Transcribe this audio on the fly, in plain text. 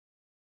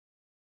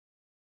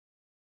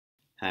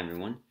Hi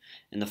everyone.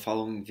 In the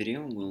following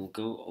video, we'll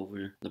go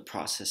over the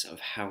process of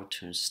how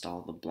to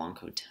install the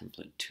Blanco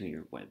template to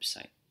your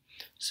website.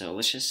 So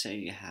let's just say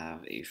you have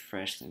a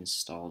freshly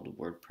installed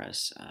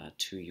WordPress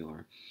to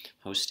your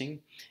hosting,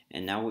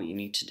 and now what you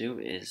need to do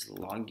is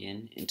log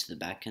in into the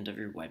backend of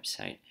your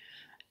website,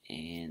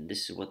 and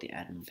this is what the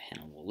admin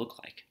panel will look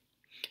like.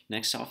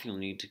 Next off, you'll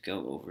need to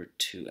go over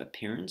to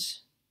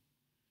Appearance,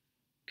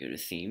 go to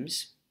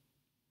Themes,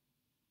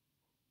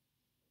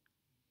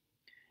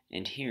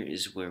 and here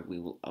is where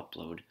we will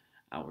upload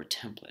our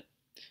template.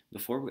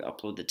 Before we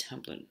upload the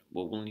template,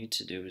 what we'll need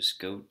to do is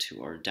go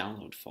to our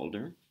download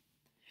folder,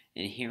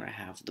 and here I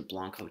have the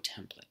Blanco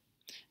template.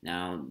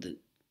 Now the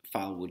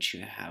file which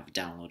you have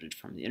downloaded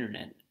from the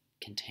internet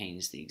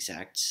contains the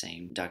exact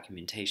same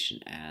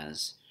documentation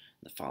as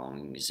the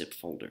following zip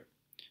folder.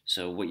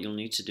 So what you'll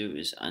need to do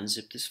is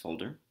unzip this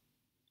folder.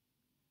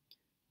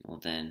 You'll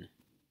then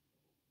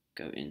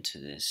go into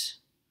this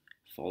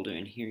folder,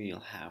 and here you'll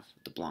have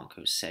the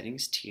Blanco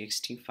settings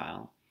txt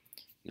file.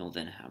 You'll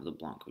then have the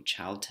Blanco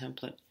child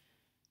template,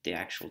 the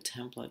actual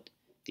template,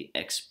 the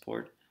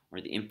export or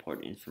the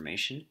import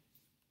information,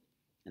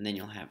 and then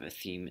you'll have a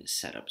theme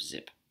setup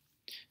zip.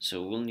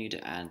 So we'll need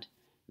to add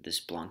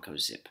this Blanco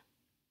zip.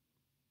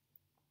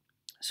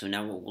 So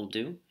now what we'll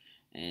do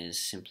is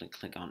simply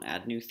click on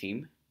add new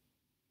theme.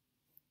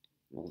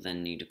 We'll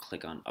then need to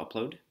click on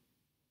upload,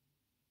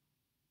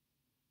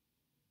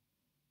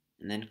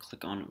 and then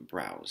click on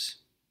browse.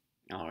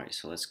 Alright,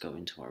 so let's go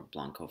into our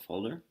Blanco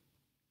folder,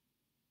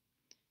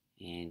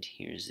 and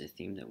here's the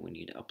theme that we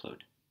need to upload.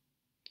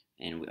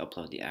 And we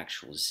upload the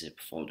actual zip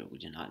folder. We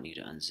do not need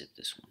to unzip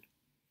this one.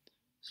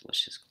 So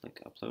let's just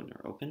click upload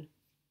or open,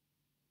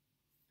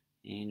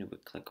 and we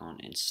click on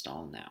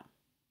install now.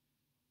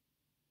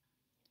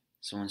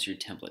 So once your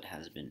template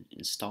has been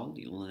installed,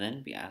 you will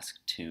then be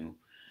asked to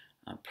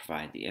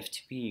provide the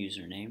FTP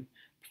username,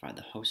 provide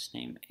the host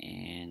name,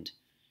 and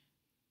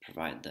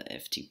provide the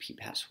FTP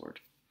password.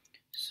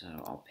 So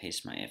I'll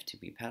paste my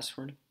FTP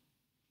password.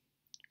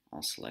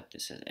 I'll select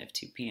this as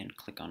FTP and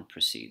click on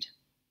proceed.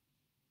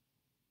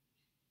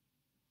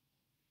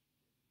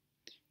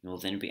 You'll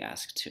then be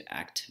asked to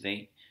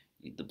activate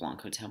the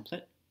Blanco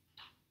template.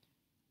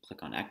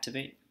 Click on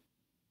activate.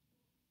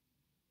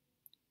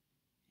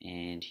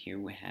 And here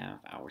we have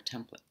our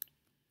template.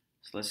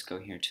 So let's go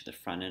here to the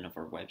front end of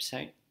our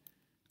website.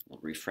 We'll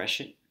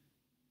refresh it.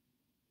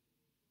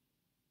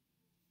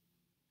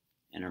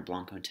 And our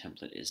Blanco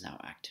template is now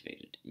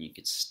activated, and you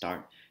can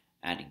start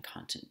adding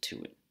content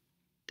to it.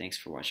 Thanks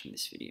for watching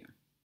this video.